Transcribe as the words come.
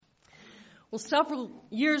Well, several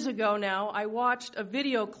years ago now, I watched a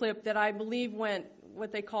video clip that I believe went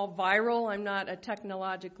what they call viral. I'm not a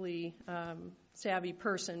technologically savvy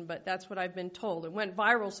person, but that's what I've been told. It went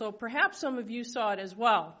viral, so perhaps some of you saw it as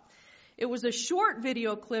well. It was a short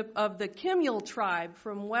video clip of the Kimyel tribe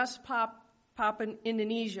from West Papua,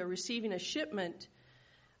 Indonesia, receiving a shipment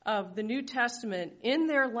of the New Testament in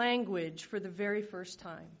their language for the very first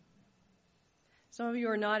time. Some of you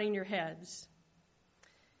are nodding your heads.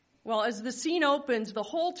 Well, as the scene opens, the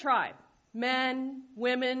whole tribe, men,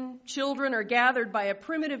 women, children, are gathered by a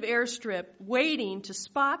primitive airstrip waiting to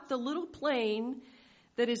spot the little plane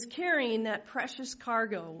that is carrying that precious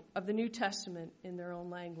cargo of the New Testament in their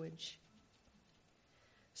own language.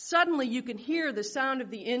 Suddenly, you can hear the sound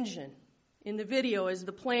of the engine in the video as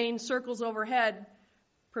the plane circles overhead,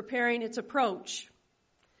 preparing its approach.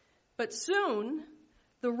 But soon,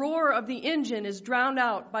 the roar of the engine is drowned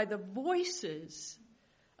out by the voices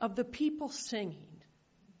of the people singing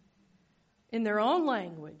in their own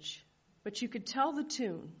language, but you could tell the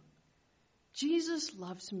tune. Jesus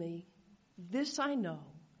loves me, this I know,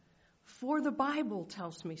 for the Bible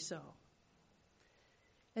tells me so.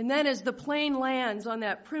 And then as the plane lands on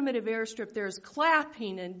that primitive airstrip, there's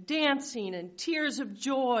clapping and dancing and tears of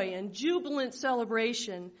joy and jubilant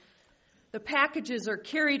celebration. The packages are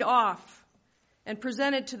carried off and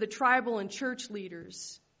presented to the tribal and church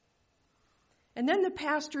leaders. And then the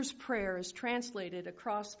pastor's prayer is translated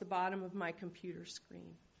across the bottom of my computer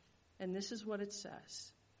screen. And this is what it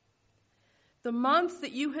says. The month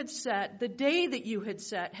that you had set, the day that you had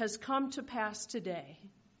set, has come to pass today.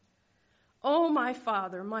 Oh, my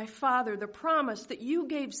Father, the promise that you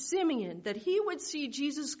gave Simeon that he would see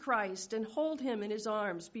Jesus Christ and hold him in his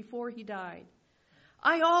arms before he died.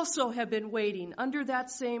 I also have been waiting under that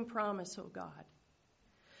same promise, O God.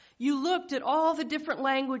 You looked at all the different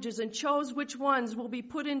languages and chose which ones will be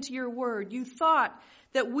put into your word. You thought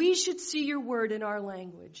that we should see your word in our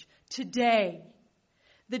language. Today,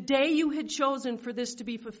 the day you had chosen for this to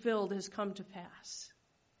be fulfilled has come to pass.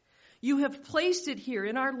 You have placed it here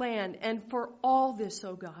in our land, and for all this,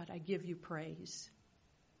 O God, I give you praise.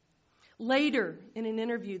 Later, in an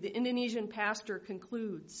interview, the Indonesian pastor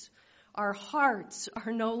concludes, our hearts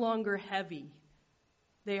are no longer heavy.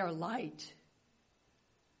 They are light.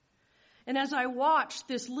 And as I watched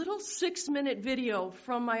this little 6-minute video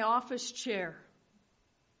from my office chair,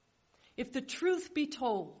 if the truth be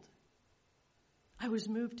told, I was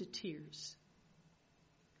moved to tears.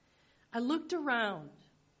 I looked around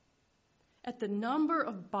at the number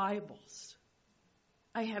of Bibles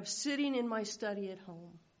I have sitting in my study at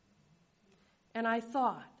home, and I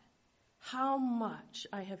thought how much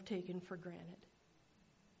I have taken for granted.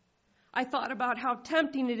 I thought about how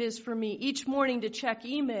tempting it is for me each morning to check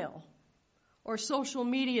email or social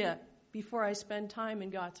media before I spend time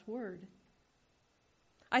in God's Word.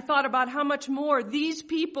 I thought about how much more these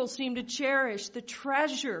people seem to cherish the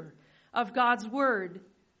treasure of God's Word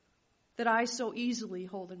that I so easily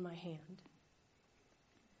hold in my hand.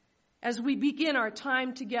 As we begin our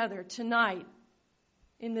time together tonight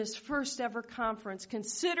in this first ever conference,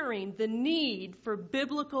 considering the need for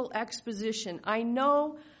biblical exposition, I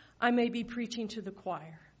know I may be preaching to the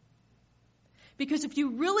choir. Because if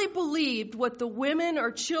you really believed what the women or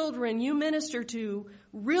children you minister to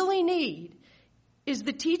really need is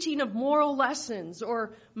the teaching of moral lessons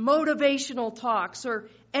or motivational talks or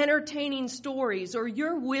entertaining stories or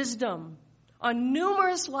your wisdom on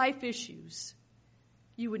numerous life issues,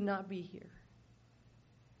 you would not be here.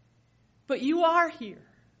 But you are here.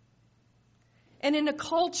 And in a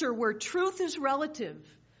culture where truth is relative,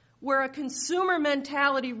 where a consumer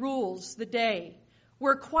mentality rules the day,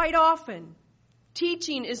 where quite often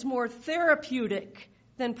teaching is more therapeutic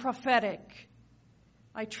than prophetic,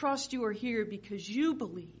 I trust you are here because you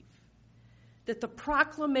believe that the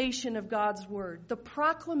proclamation of God's Word, the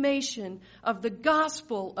proclamation of the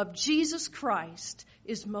gospel of Jesus Christ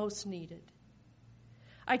is most needed.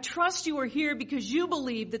 I trust you are here because you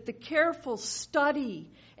believe that the careful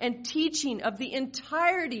study and teaching of the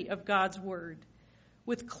entirety of God's Word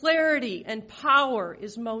with clarity and power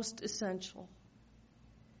is most essential.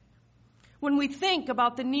 When we think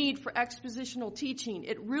about the need for expositional teaching,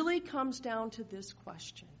 it really comes down to this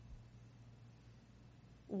question.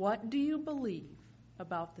 What do you believe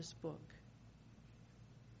about this book?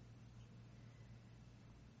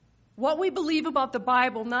 What we believe about the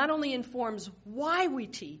Bible not only informs why we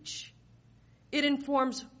teach, it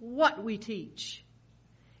informs what we teach.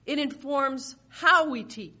 It informs how we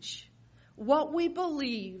teach. What we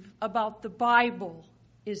believe about the Bible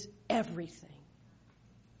is everything.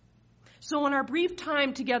 So in our brief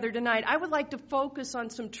time together tonight, I would like to focus on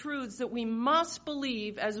some truths that we must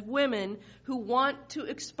believe as women who want to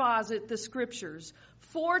exposit the Scriptures.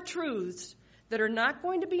 4 truths that are not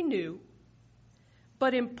going to be new,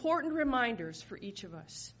 but important reminders for each of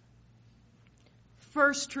us.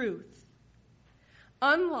 First truth.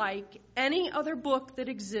 Unlike any other book that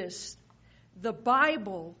exists, the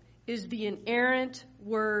Bible is the inerrant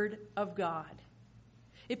Word of God.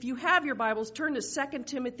 If you have your Bibles, turn to 2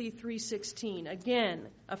 Timothy 3:16. Again,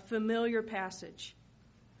 a familiar passage.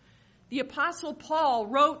 The Apostle Paul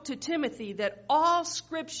wrote to Timothy that all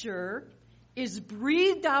Scripture is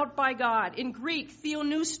breathed out by God. In Greek,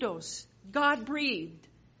 theopneustos, God breathed.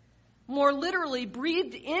 More literally,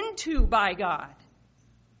 breathed into by God.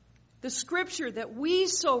 The Scripture that we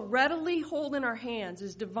so readily hold in our hands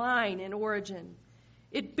is divine in origin.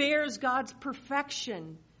 It bears God's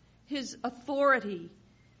perfection, His authority.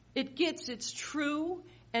 It gets its true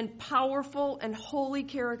and powerful and holy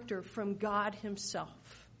character from God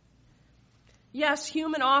Himself. Yes,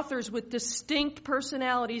 human authors with distinct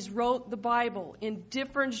personalities wrote the Bible in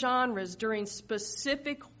different genres during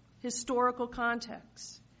specific historical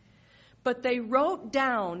contexts. But they wrote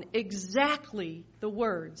down exactly the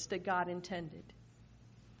words that God intended.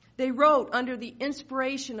 They wrote under the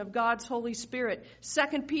inspiration of God's Holy Spirit.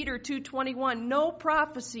 2 Peter 2:21, no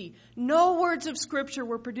prophecy, no words of Scripture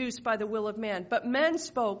were produced by the will of man, but men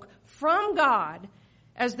spoke from God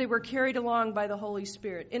as they were carried along by the Holy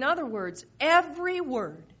Spirit. In other words, every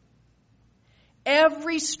word,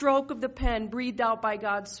 every stroke of the pen breathed out by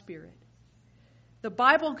God's Spirit. The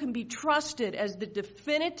Bible can be trusted as the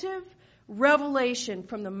definitive revelation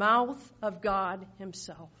from the mouth of God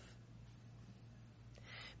Himself.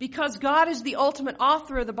 Because God is the ultimate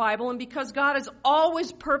author of the Bible, and because God is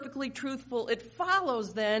always perfectly truthful, it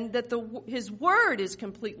follows then that His Word is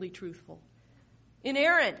completely truthful,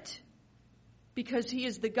 inerrant, because He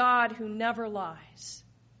is the God who never lies.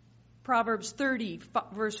 Proverbs 30,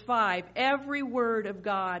 verse 5, every word of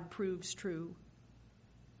God proves true.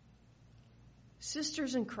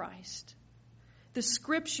 Sisters in Christ, the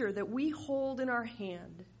Scripture that we hold in our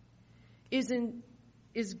hand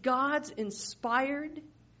is God's inspired,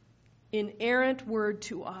 inerrant word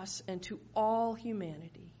to us and to all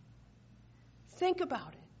humanity. Think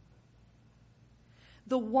about it.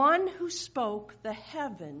 The one who spoke the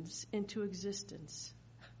heavens into existence.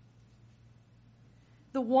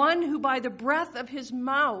 The one who by the breath of His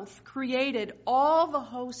mouth created all the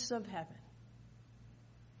hosts of heaven.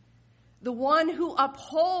 The one who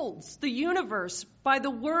upholds the universe by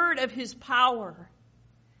the word of His power.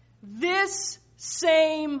 This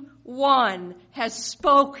same one has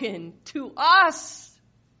spoken to us.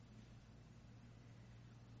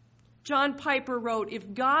 John Piper wrote,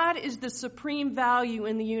 if God is the supreme value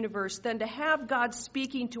in the universe, then to have God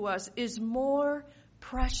speaking to us is more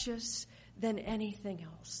precious than anything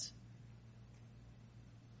else.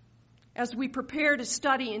 As we prepare to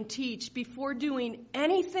study and teach, before doing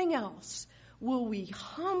anything else, will we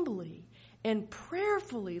humbly and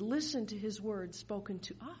prayerfully listen to His word spoken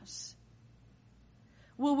to us?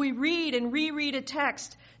 Will we read and reread a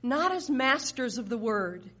text, not as masters of the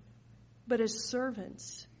word, but as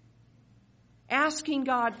servants? Asking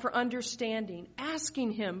God for understanding,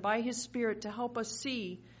 asking Him by His Spirit to help us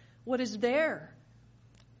see what is there,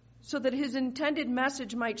 so that His intended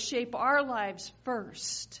message might shape our lives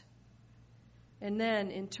first, and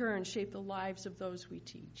then, in turn, shape the lives of those we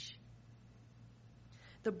teach.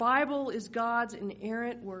 The Bible is God's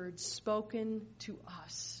inerrant word spoken to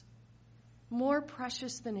us. More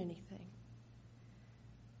precious than anything.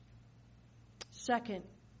 Second,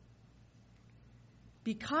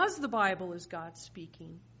 because the Bible is God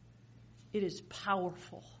speaking, it is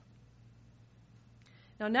powerful.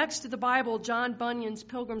 Now, next to the Bible, John Bunyan's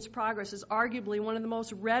Pilgrim's Progress is arguably one of the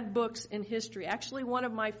most read books in history, actually one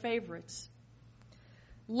of my favorites.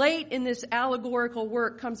 Late in this allegorical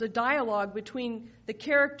work comes a dialogue between the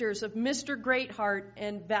characters of Mr. Greatheart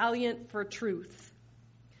and Valiant for Truth.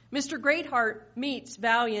 Mr. Greatheart meets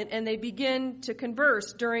Valiant, and they begin to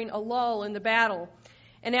converse during a lull in the battle.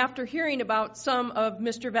 And after hearing about some of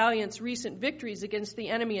Mr. Valiant's recent victories against the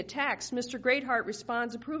enemy attacks, Mr. Greatheart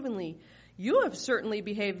responds approvingly, "You have certainly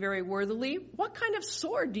behaved very worthily. What kind of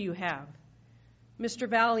sword do you have?" Mr.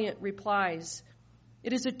 Valiant replies,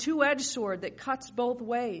 "It is a two-edged sword that cuts both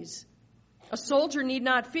ways. A soldier need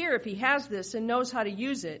not fear if he has this and knows how to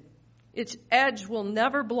use it. Its edge will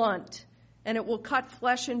never blunt, and it will cut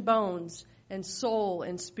flesh and bones and soul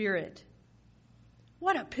and spirit."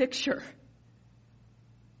 What a picture.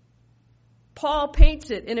 Paul paints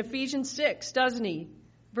it in Ephesians 6, doesn't he?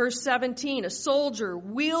 Verse 17, a soldier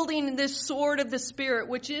wielding this sword of the Spirit,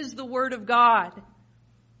 which is the Word of God.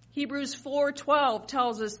 Hebrews 4:12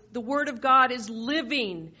 tells us the Word of God is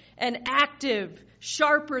living and active,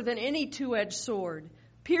 sharper than any two-edged sword,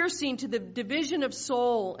 piercing to the division of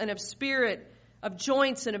soul and of spirit, of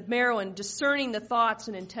joints and of marrow, and discerning the thoughts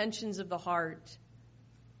and intentions of the heart.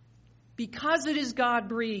 Because it is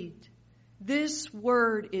God-breathed, this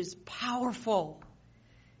Word is powerful,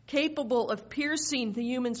 capable of piercing the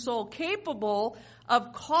human soul, capable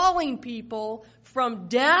of calling people from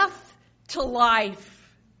death to life,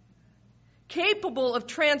 capable of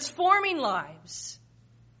transforming lives.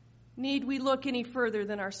 Need we look any further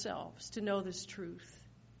than ourselves to know this truth?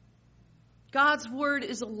 God's Word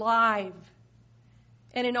is alive,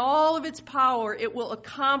 and in all of its power, it will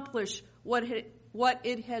accomplish what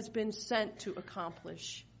it has been sent to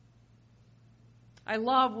accomplish. I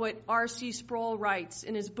love what R.C. Sproul writes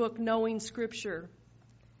in his book, Knowing Scripture.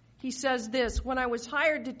 He says this, when I was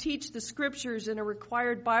hired to teach the Scriptures in a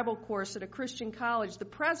required Bible course at a Christian college, the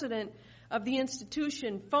president of the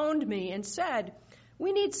institution phoned me and said,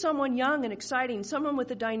 we need someone young and exciting, someone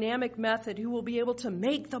with a dynamic method who will be able to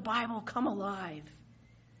make the Bible come alive.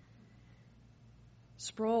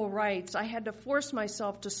 Sproul writes, I had to force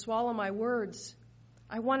myself to swallow my words.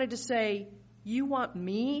 I wanted to say, you want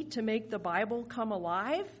me to make the Bible come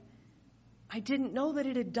alive? I didn't know that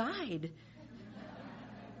it had died.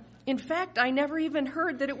 In fact, I never even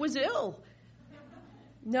heard that it was ill.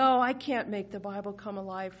 No, I can't make the Bible come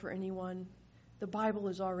alive for anyone. The Bible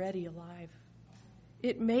is already alive.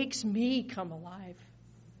 It makes me come alive.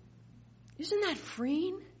 Isn't that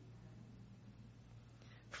freeing?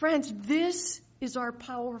 Friends, this is our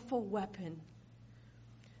powerful weapon.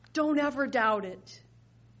 Don't ever doubt it.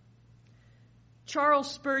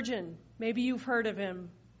 Charles Spurgeon, maybe you've heard of him,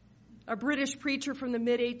 a British preacher from the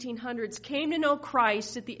mid-1800s, came to know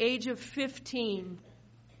Christ at the age of 15.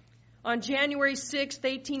 On January 6,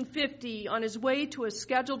 1850, on his way to a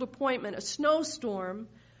scheduled appointment, a snowstorm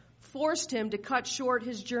forced him to cut short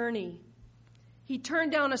his journey. He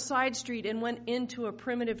turned down a side street and went into a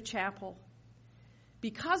primitive chapel.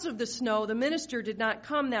 Because of the snow, the minister did not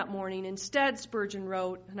come that morning. Instead, Spurgeon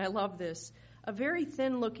wrote, and I love this, a very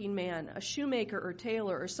thin-looking man, a shoemaker or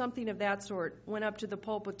tailor or something of that sort, went up to the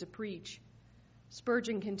pulpit to preach.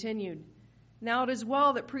 Spurgeon continued, now it is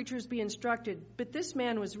well that preachers be instructed, but this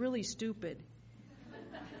man was really stupid.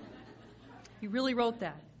 He really wrote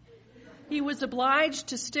that. He was obliged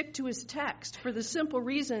to stick to his text for the simple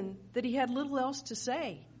reason that he had little else to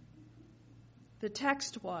say. The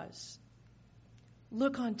text was,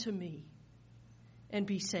 look unto me and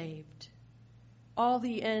be saved, all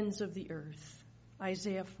the ends of the earth.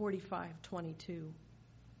 Isaiah 45:22.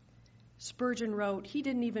 Spurgeon wrote, he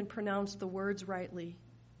didn't even pronounce the words rightly,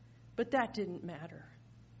 but that didn't matter.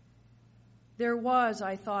 There was,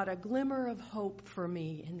 I thought, a glimmer of hope for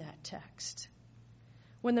me in that text.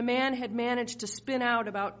 When the man had managed to spin out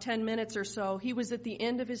about 10 minutes or so, he was at the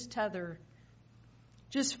end of his tether,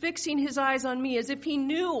 just fixing his eyes on me as if he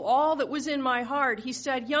knew all that was in my heart. He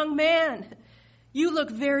said, young man, you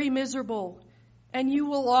look very miserable, and you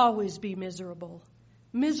will always be miserable.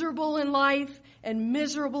 Miserable in life and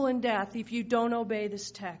miserable in death if you don't obey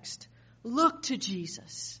this text. Look to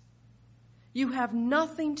Jesus. You have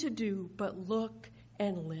nothing to do but look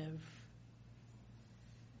and live.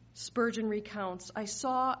 Spurgeon recounts, I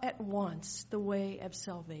saw at once the way of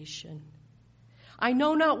salvation. I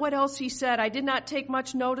know not what else he said. I did not take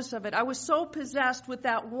much notice of it. I was so possessed with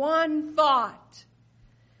that one thought.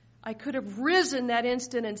 I could have risen that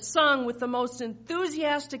instant and sung with the most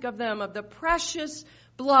enthusiastic of them of the precious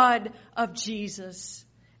blood of Jesus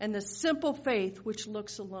and the simple faith which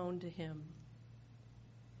looks alone to him.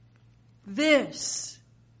 This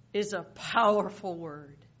is a powerful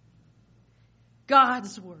word.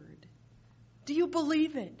 God's word. Do you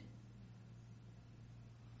believe it?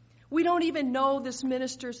 We don't even know this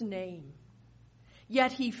minister's name.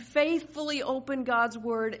 Yet he faithfully opened God's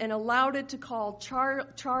word and allowed it to call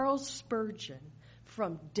Charles Spurgeon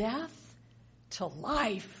from death to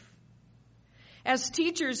life. As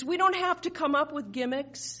teachers, we don't have to come up with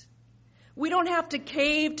gimmicks. We don't have to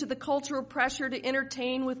cave to the cultural pressure to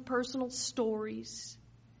entertain with personal stories.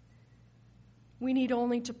 We need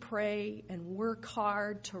only to pray and work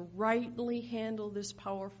hard to rightly handle this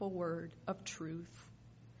powerful word of truth.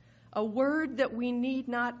 A word that we need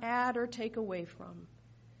not add or take away from.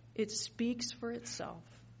 It speaks for itself.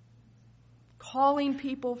 Calling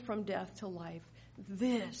people from death to life.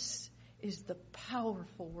 This is the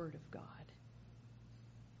powerful word of God.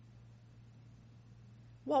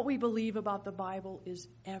 What we believe about the Bible is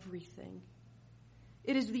everything.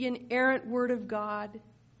 It is the inerrant word of God,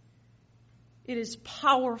 It is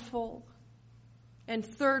powerful. And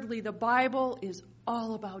thirdly, the Bible is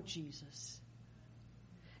all about Jesus.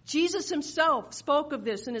 Jesus himself spoke of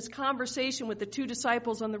this in his conversation with the two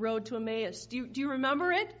disciples on the road to Emmaus. Do you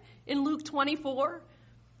remember it in Luke 24?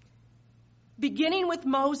 Beginning with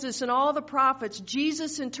Moses and all the prophets,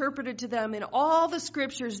 Jesus interpreted to them in all the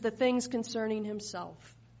scriptures the things concerning himself.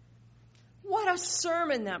 What a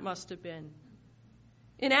sermon that must have been.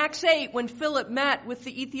 In Acts 8, when Philip met with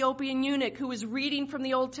the Ethiopian eunuch who was reading from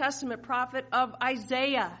the Old Testament prophet of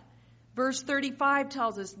Isaiah, verse 35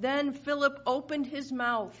 tells us, then Philip opened his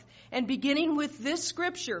mouth, and beginning with this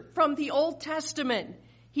scripture from the Old Testament,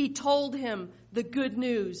 he told him the good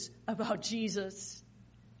news about Jesus.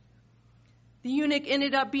 The eunuch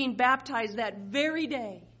ended up being baptized that very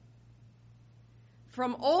day.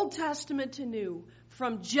 From Old Testament to New,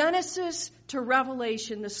 from Genesis to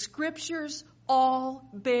Revelation, the scriptures all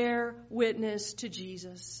bear witness to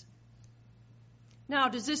Jesus. Now,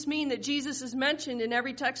 does this mean that Jesus is mentioned in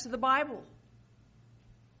every text of the Bible?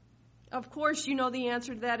 Of course, you know the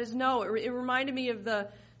answer to that is no. It reminded me of the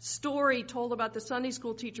story told about the Sunday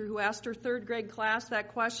school teacher who asked her third grade class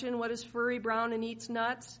that question, what is furry, brown, and eats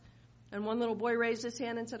nuts? And one little boy raised his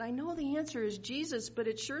hand and said, I know the answer is Jesus, but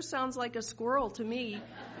it sure sounds like a squirrel to me.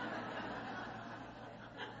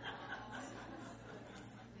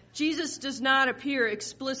 Jesus does not appear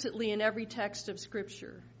explicitly in every text of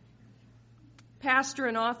Scripture. Pastor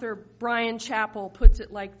and author Brian Chappell puts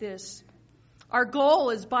it like this. Our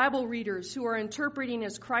goal as Bible readers who are interpreting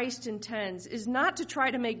as Christ intends is not to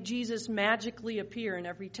try to make Jesus magically appear in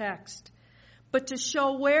every text, but to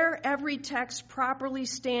show where every text properly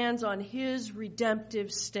stands on his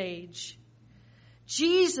redemptive stage.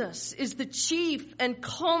 Jesus is the chief and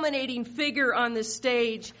culminating figure on the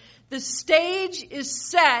stage. The stage is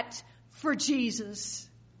set for Jesus.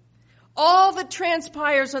 All that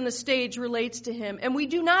transpires on the stage relates to him, and we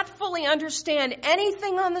do not fully understand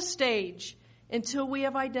anything on the stage until we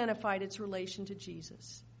have identified its relation to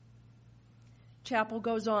Jesus. Chappell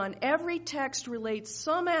goes on, every text relates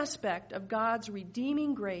some aspect of God's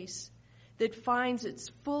redeeming grace that finds its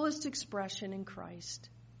fullest expression in Christ.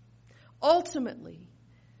 Ultimately,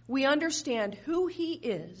 we understand who he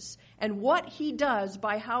is and what he does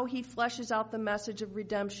by how he fleshes out the message of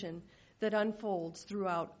redemption that unfolds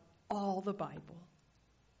throughout all the Bible.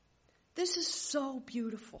 This is so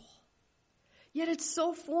beautiful, yet it's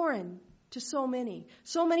so foreign to so many.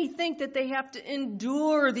 So many think that they have to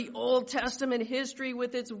endure the Old Testament history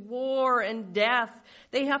with its war and death.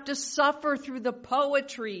 They have to suffer through the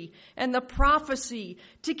poetry and the prophecy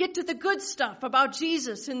to get to the good stuff about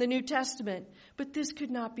Jesus in the New Testament. But this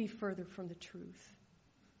could not be further from the truth.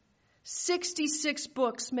 66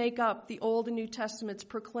 books make up the Old and New Testaments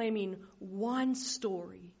proclaiming one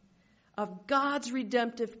story of God's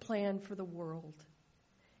redemptive plan for the world.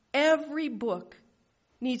 Every book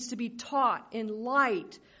needs to be taught in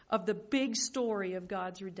light of the big story of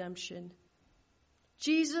God's redemption.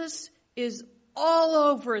 Jesus is all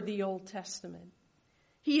over the Old Testament.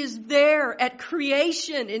 He is there at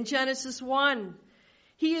creation in Genesis 1.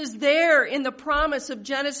 He is there in the promise of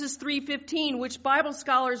Genesis 3:15, which Bible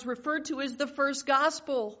scholars refer to as the first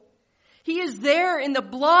gospel. He is there in the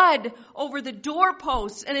blood over the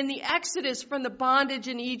doorposts and in the exodus from the bondage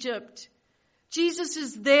in Egypt. Jesus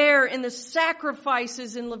is there in the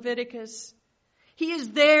sacrifices in Leviticus. He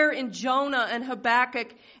is there in Jonah and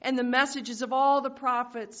Habakkuk and the messages of all the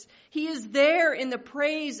prophets. He is there in the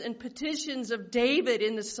praise and petitions of David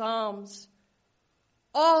in the Psalms.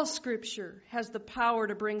 All Scripture has the power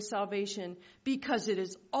to bring salvation because it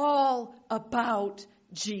is all about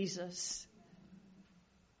Jesus.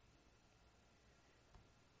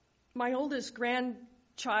 My oldest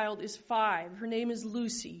grandchild is 5. Her name is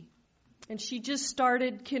Lucy. And she just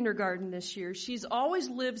started kindergarten this year. She's always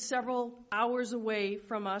lived several hours away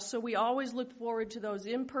from us, so we always look forward to those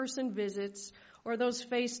in-person visits or those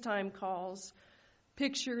FaceTime calls,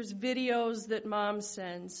 pictures, videos that Mom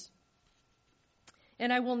sends.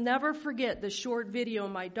 And I will never forget the short video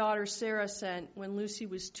my daughter Sarah sent when Lucy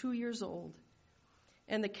was 2 years old.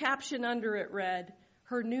 And the caption under it read,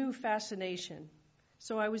 "Her new fascination."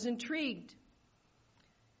 So I was intrigued.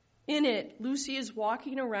 In it, Lucy is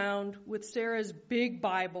walking around with Sarah's big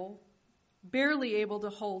Bible, barely able to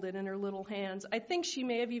hold it in her little hands. I think she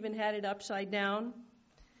may have even had it upside down.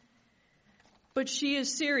 But she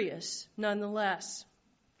is serious, nonetheless.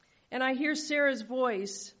 And I hear Sarah's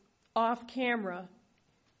voice off camera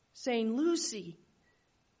saying, "Lucy,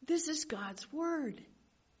 this is God's Word."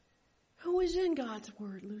 "Who is in God's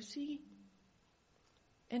Word, Lucy?"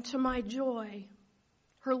 And to my joy,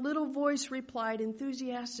 her little voice replied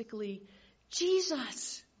enthusiastically,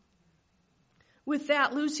 "Jesus." With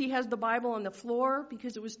that, Lucy has the Bible on the floor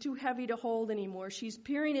because it was too heavy to hold anymore. She's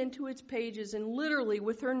peering into its pages, and literally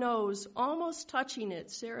with her nose almost touching it,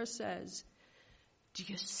 Sarah says, "Do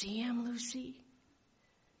you see him, Lucy?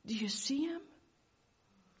 Do you see him?"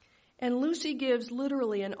 And Lucy gives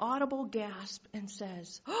literally an audible gasp and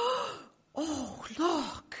says, "Oh,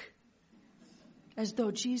 look," as though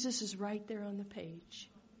Jesus is right there on the page.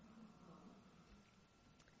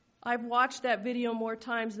 I've watched that video more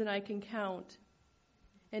times than I can count.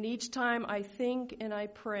 And each time I think and I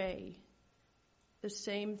pray the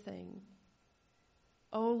same thing.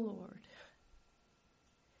 Oh Lord,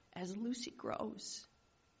 as Lucy grows,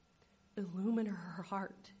 illumine her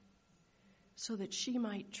heart so that she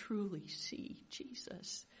might truly see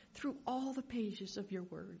Jesus through all the pages of your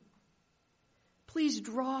word. Please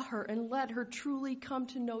draw her and let her truly come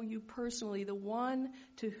to know you personally, the one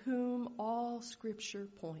to whom all Scripture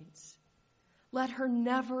points. Let her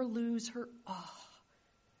never lose her awe.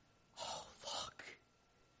 Oh, look,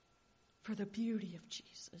 for the beauty of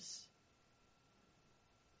Jesus.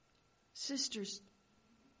 Sisters,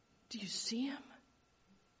 do you see him?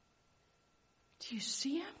 Do you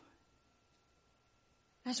see him?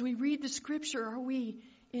 As we read the Scripture, are we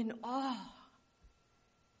in awe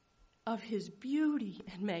of his beauty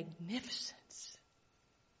and magnificence?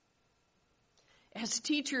 As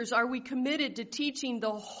teachers, are we committed to teaching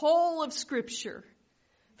the whole of Scripture,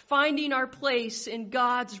 finding our place in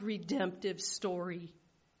God's redemptive story?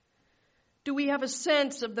 Do we have a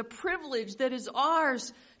sense of the privilege that is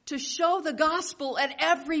ours to show the gospel at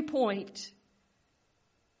every point?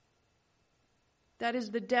 That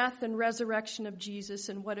is the death and resurrection of Jesus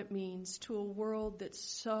and what it means to a world that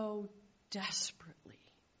so desperately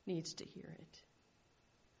needs to hear it.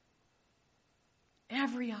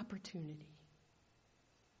 Every opportunity,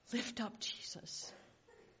 lift up Jesus.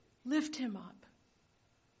 Lift him up.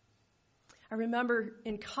 I remember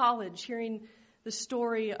in college hearing the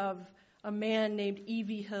story of a man named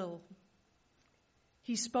E.V. Hill.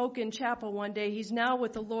 He spoke in chapel one day. He's now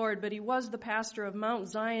with the Lord, but he was the pastor of Mount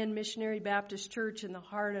Zion Missionary Baptist Church in the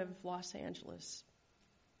heart of Los Angeles.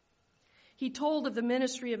 He told of the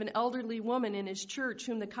ministry of an elderly woman in his church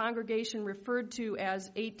whom the congregation referred to as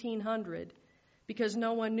 1800 because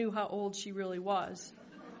no one knew how old she really was.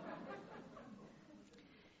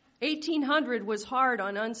 1800 was hard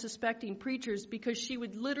on unsuspecting preachers because she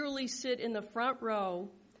would literally sit in the front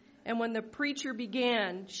row, and when the preacher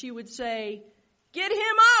began, she would say, "Get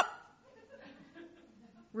him up!"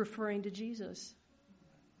 referring to Jesus.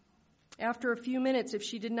 After a few minutes, if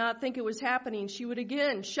she did not think it was happening, she would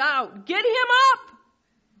again shout, "Get him up!"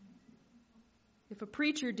 If a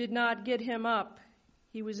preacher did not get him up,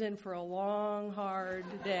 he was in for a long, hard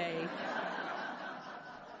day.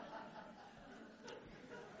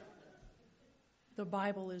 The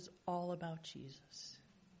Bible is all about Jesus.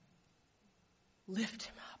 Lift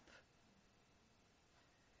him up.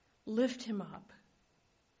 Lift him up.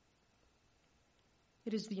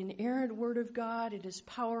 It is the inerrant Word of God. It is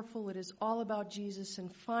powerful. It is all about Jesus.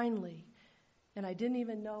 And finally, and I didn't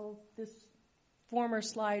even know this former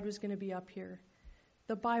slide was going to be up here,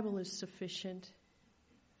 the Bible is sufficient.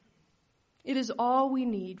 It is all we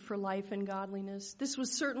need for life and godliness. This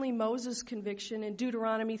was certainly Moses' conviction. In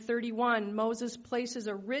Deuteronomy 31, Moses places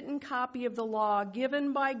a written copy of the law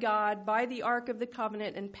given by God by the Ark of the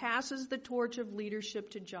Covenant and passes the torch of leadership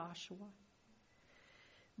to Joshua.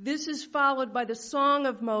 This is followed by the Song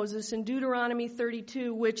of Moses in Deuteronomy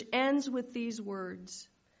 32, which ends with these words.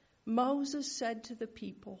 Moses said to the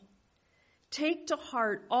people, "Take to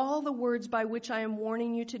heart all the words by which I am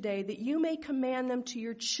warning you today, that you may command them to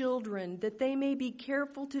your children, that they may be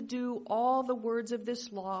careful to do all the words of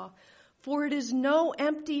this law, for it is no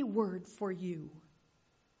empty word for you,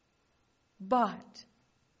 but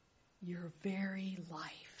your very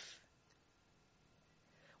life."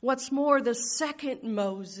 What's more, the second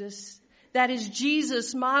Moses, that is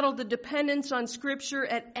Jesus, modeled the dependence on Scripture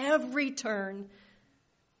at every turn.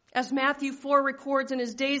 As Matthew 4 records, in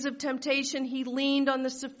his days of temptation, he leaned on the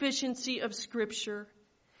sufficiency of Scripture.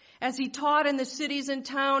 As he taught in the cities and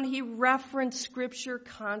town, he referenced Scripture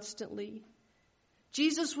constantly.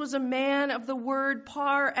 Jesus was a man of the word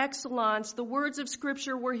par excellence. The words of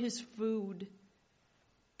Scripture were his food.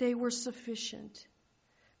 They were sufficient.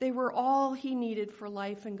 They were all he needed for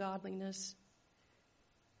life and godliness.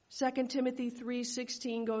 2 Timothy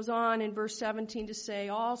 3:16 goes on in verse 17 to say,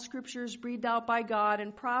 all Scripture is breathed out by God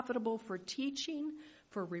and profitable for teaching,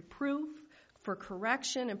 for reproof, for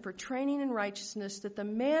correction, and for training in righteousness, that the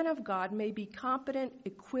man of God may be competent,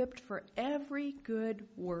 equipped for every good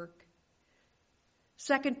work.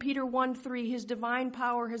 2 Peter 1:3, his divine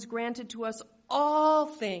power has granted to us all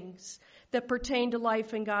things that pertain to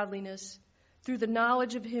life and godliness through the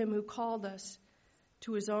knowledge of him who called us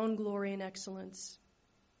to his own glory and excellence.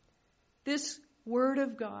 This Word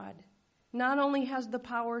of God not only has the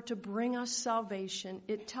power to bring us salvation,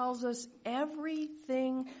 it tells us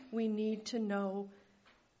everything we need to know.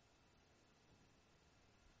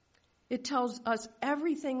 It tells us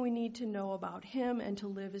everything we need to know about him and to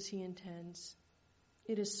live as he intends.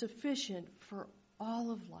 It is sufficient for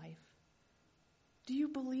all of life. Do you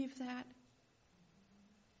believe that?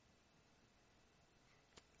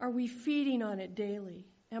 Are we feeding on it daily?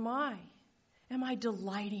 Am I? Am I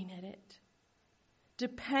delighting in it?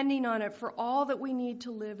 Depending on it for all that we need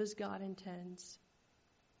to live as God intends?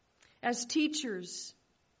 As teachers,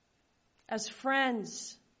 as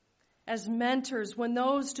friends, as mentors, when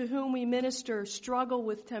those to whom we minister struggle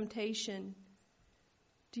with temptation,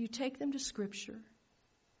 do you take them to Scripture?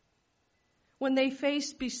 When they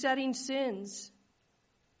face besetting sins,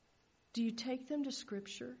 do you take them to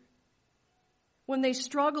Scripture? When they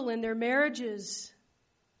struggle in their marriages,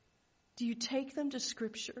 do you take them to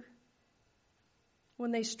Scripture?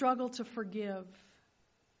 When they struggle to forgive,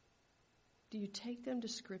 do you take them to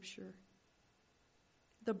Scripture?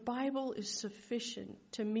 The Bible is sufficient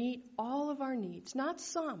to meet all of our needs, not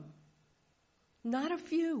some, not a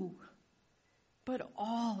few, but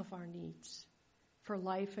all of our needs for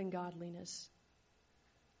life and godliness.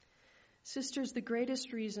 Sisters, the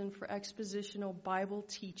greatest reason for expositional Bible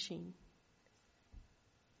teaching,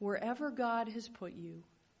 wherever God has put you,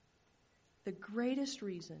 the greatest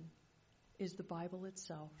reason is the Bible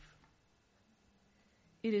itself.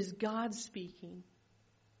 It is God speaking,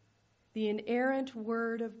 the inerrant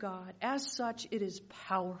Word of God. As such, it is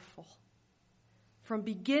powerful. From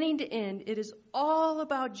beginning to end, it is all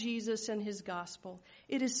about Jesus and his gospel.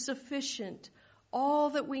 It is sufficient,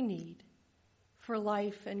 all that we need for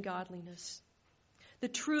life and godliness. The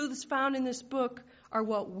truths found in this book are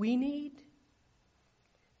what we need.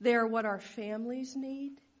 They are what our families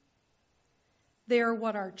need. They are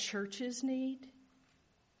what our churches need.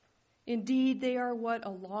 Indeed, they are what a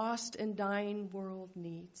lost and dying world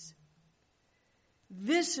needs.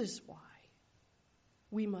 This is why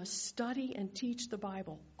we must study and teach the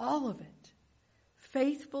Bible, all of it,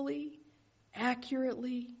 faithfully,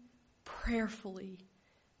 accurately, prayerfully,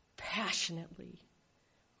 passionately.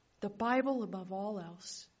 The Bible above all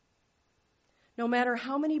else. No matter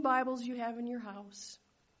how many Bibles you have in your house,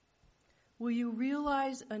 will you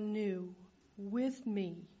realize anew with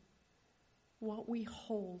me what we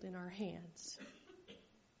hold in our hands?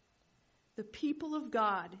 The people of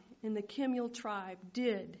God in the Kimyal tribe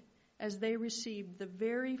did as they received the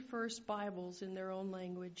very first Bibles in their own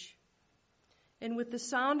language. And with the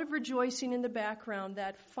sound of rejoicing in the background,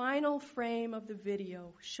 that final frame of the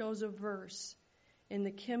video shows a verse in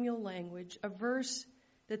the Kimyal language, a verse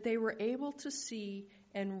that they were able to see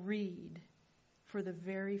and read for the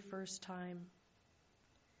very first time.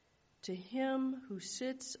 To him who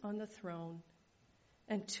sits on the throne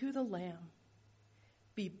and to the Lamb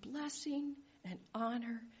be blessing and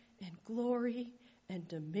honor and glory and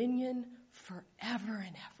dominion forever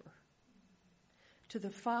and ever. To the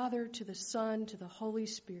Father, to the Son, to the Holy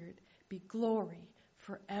Spirit be glory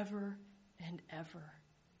forever and ever.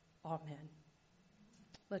 Amen.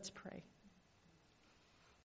 Let's pray.